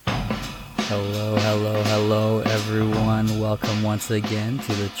Hello, everyone. Welcome once again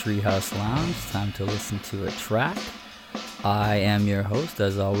to the Treehouse Lounge. Time to listen to a track. I am your host,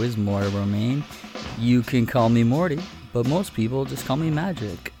 as always, Morty Romaine. You can call me Morty, but most people just call me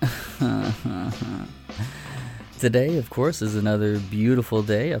Magic. Today, of course, is another beautiful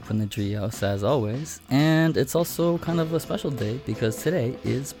day up in the treehouse, as always. And it's also kind of a special day because today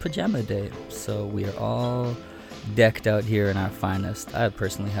is Pajama Day. So we are all decked out here in our finest. I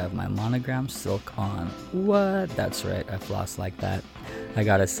personally have my Monogram silk on. What? That's right, I floss like that. I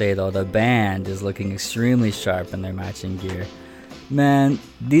gotta say though, the band is looking extremely sharp in their matching gear. Man,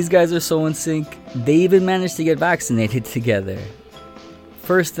 these guys are so in sync. They even managed to get vaccinated together.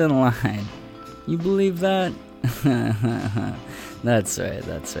 First in line. You believe that? That's right.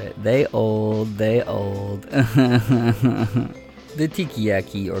 They old. The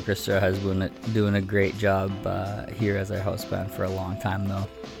Tikiyaki Orchestra has been doing a great job here as our house band for a long time, though.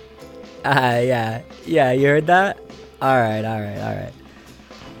 Yeah, you heard that? Alright.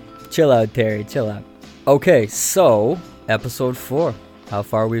 Chill out, Terry, chill out. Okay, so, episode 4. How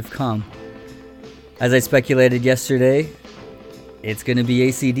far we've come. As I speculated yesterday, it's gonna be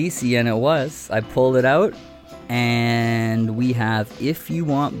AC/DC, and it was. I pulled it out, and we have If You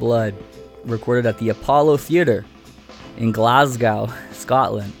Want Blood, recorded at the Apollo Theatre in Glasgow,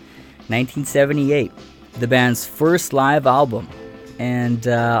 Scotland, 1978, the band's first live album. And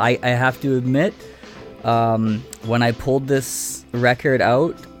I have to admit, when I pulled this record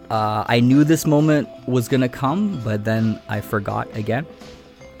out, I knew this moment was gonna come, but then I forgot again.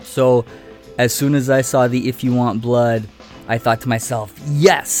 So as soon as I saw the If You Want Blood, I thought to myself,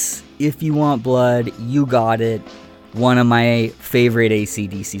 yes, If You Want Blood, you got it, one of my favorite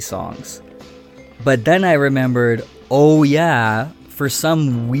AC/DC songs. But then I remembered, oh yeah, for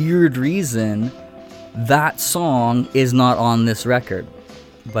some weird reason, that song is not on this record.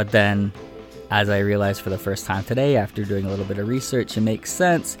 But then, as I realized for the first time today, after doing a little bit of research, it makes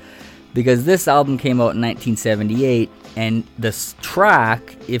sense, because this album came out in 1978, and this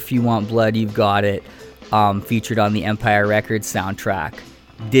track, If You Want Blood, You've Got It, featured on the Empire Records soundtrack,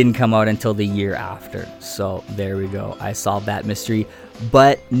 didn't come out until the year after. So there we go, I solved that mystery.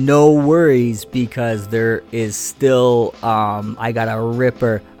 But no worries, because there is still, I got a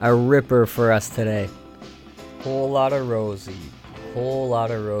ripper for us today. Whole Lot of Rosie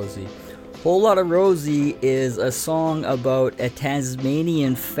is a song about a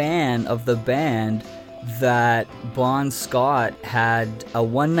Tasmanian fan of the band that Bon Scott had a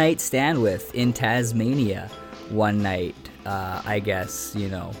one-night stand with in Tasmania one night, I guess,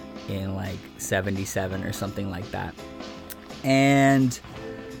 in like 77 or something like that. And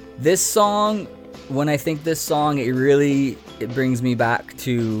this song, when I think this song, it brings me back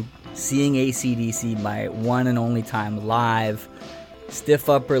to seeing AC/DC my one and only time live. Stiff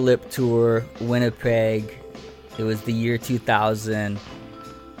Upper Lip Tour, Winnipeg. It was the year 2000.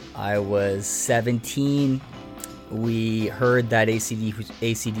 I was 17. We heard that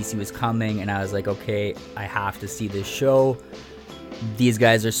AC/DC was coming, and I was like, okay, I have to see this show. These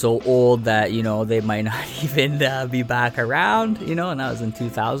guys are so old that, they might not even be back around, and that was in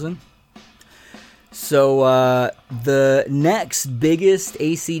 2000. So the next biggest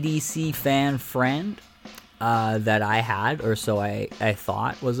AC/DC fan friend that I had, or so I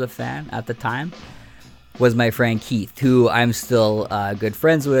thought was a fan at the time, was my friend Keith, who I'm still good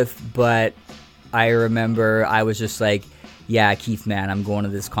friends with. But I remember I was just like, yeah, Keith, man, I'm going to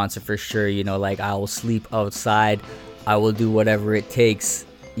this concert for sure. I will sleep outside. I will do whatever it takes.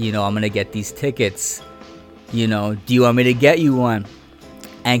 I'm going to get these tickets. Do you want me to get you one?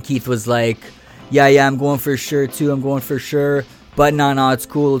 And Keith was like, yeah, I'm going for sure too. I'm going for sure. But no, it's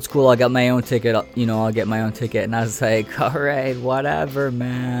cool. I'll get my own ticket. I'll get my own ticket. And I was like, all right, whatever,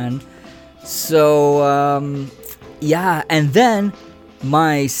 man. So, yeah. And then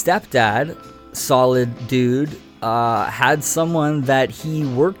my stepdad, solid dude, had someone that he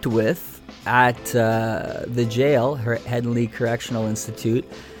worked with at the jail, Headley Correctional Institute.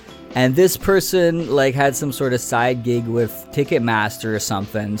 And this person had some sort of side gig with Ticketmaster or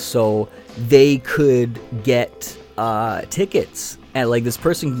something, so they could get tickets, and this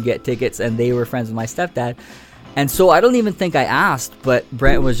person could get tickets, and they were friends with my stepdad. And so I don't even think I asked, but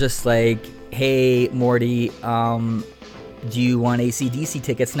Brent was just like, hey, Morty, do you want AC/DC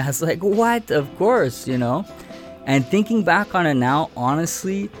tickets? And I was like, what? Of course, And thinking back on it now,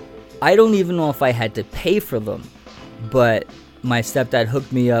 honestly, I don't even know if I had to pay for them, but my stepdad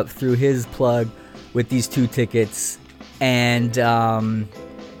hooked me up through his plug with these 2 tickets. And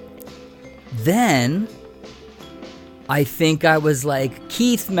then I think I was like,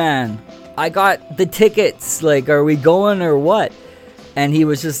 Keith, man, I got the tickets. Are we going or what? And he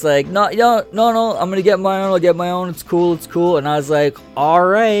was just like, no, no, no, no, I'm gonna get my own. I'll get my own. It's cool. It's cool. And I was like, all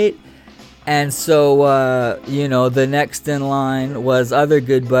right. And so, the next in line was other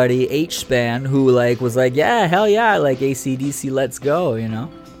good buddy H-Span, who was like, yeah, hell yeah, like AC/DC, let's go,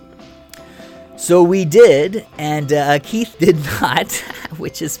 So we did, and Keith did not,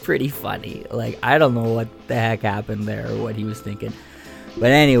 which is pretty funny. Like, I don't know what the heck happened there or what he was thinking. But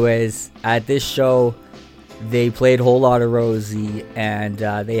anyways, at this show, they played Whole Lotta Rosie, and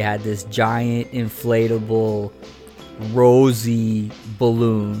they had this giant inflatable Rosie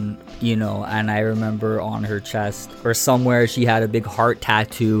balloon, and I remember on her chest or somewhere she had a big heart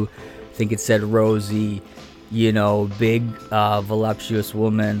tattoo. I think it said Rosie, big voluptuous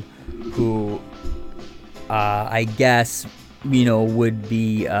woman who I guess would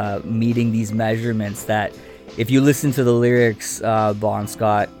be meeting these measurements that, if you listen to the lyrics, Bon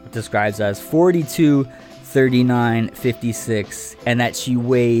Scott describes as 42, 39, 56, and that she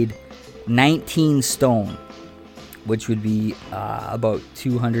weighed 19 stone, which would be about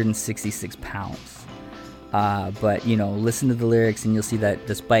 266 pounds. But, listen to the lyrics and you'll see that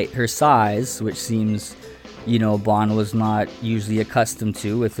despite her size, which seems, Bon was not usually accustomed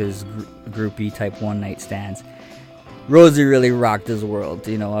to with his groupie type one night stands, Rosie really rocked his world,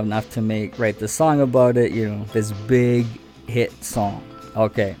 enough to write the song about it, this big hit song.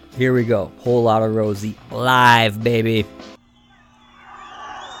 Okay, here we go. Whole Lotta Rosie live, baby.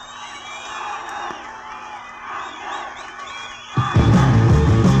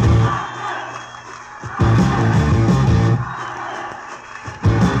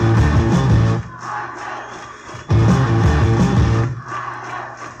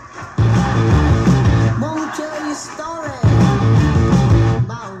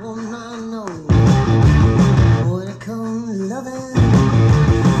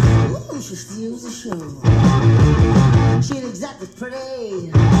 She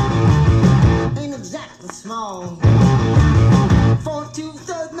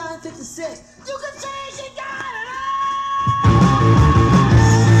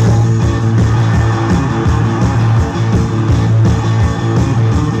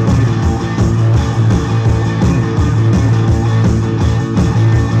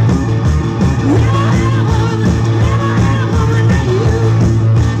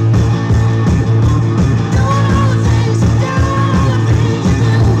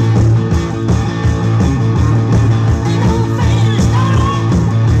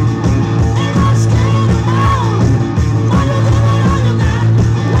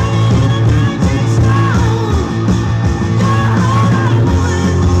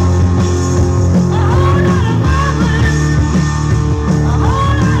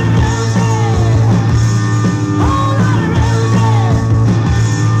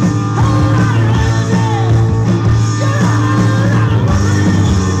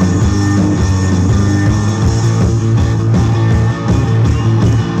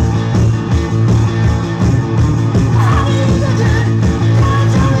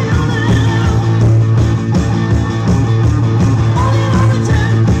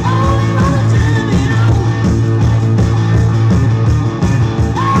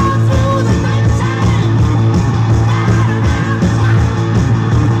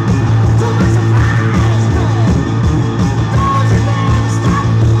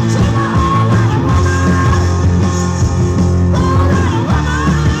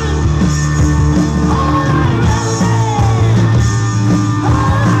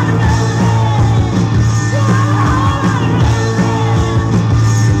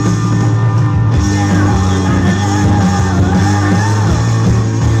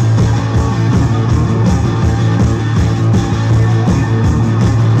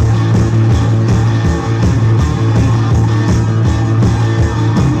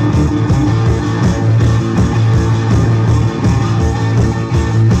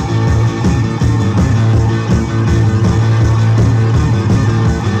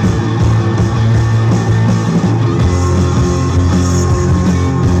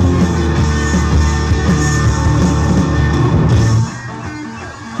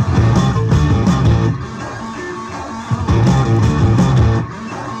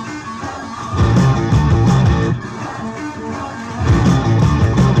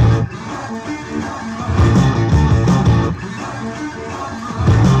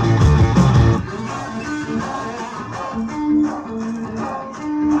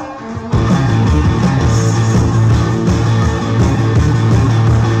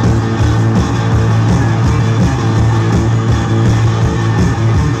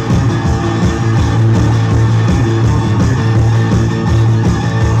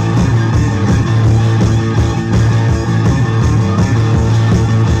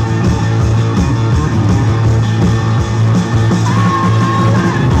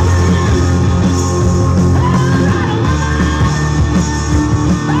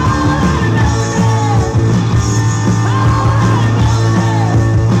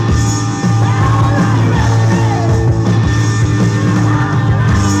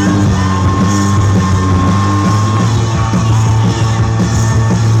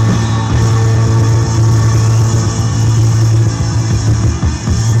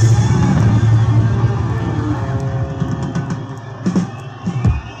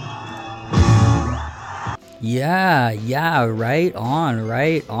Yeah, right on,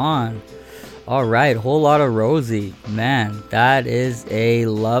 right on. All right, Whole Lot of Rosie. Man, that is a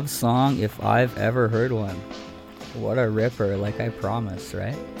love song if I've ever heard one. What a ripper, like I promised,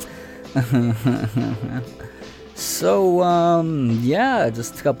 right? So, yeah,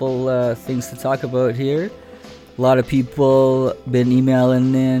 just a couple things to talk about here. A lot of people been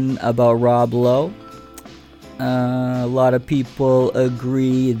emailing in about Rob Lowe. A lot of people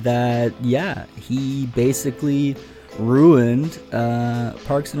agree that, yeah, he basically ruined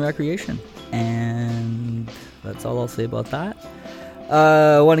Parks and Recreation. And that's all I'll say about that.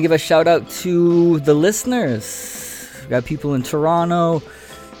 I want to give a shout out to the listeners. We got people in Toronto.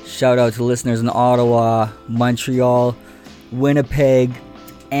 Shout out to listeners in Ottawa, Montreal, Winnipeg.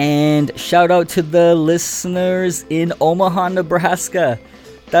 And shout out to the listeners in Omaha, Nebraska.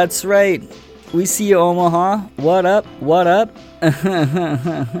 That's right. We see you, Omaha. What up? What up?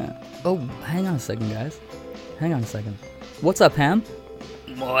 Oh, hang on a second, guys. Hang on a second. What's up, Ham?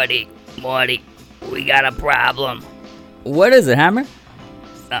 Morty, we got a problem. What is it, Hammer?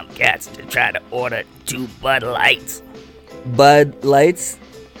 Some cats to try to order 2 Bud Lights. Bud Lights?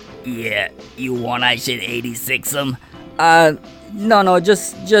 Yeah, you want I should 86 them? No,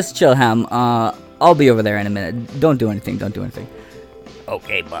 just chill, Ham. I'll be over there in a minute. Don't do anything.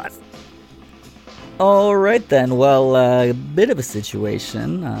 Okay, boss. Alright then, well, a bit of a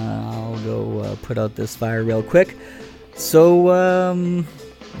situation. I'll go put out this fire real quick. So,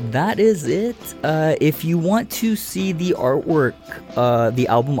 that is it. If you want to see the artwork, the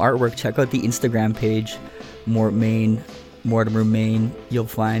album artwork, check out the Instagram page, Mortimer Maine. You'll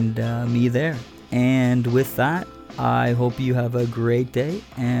find me there. And with that, I hope you have a great day,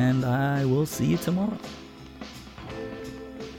 and I will see you tomorrow.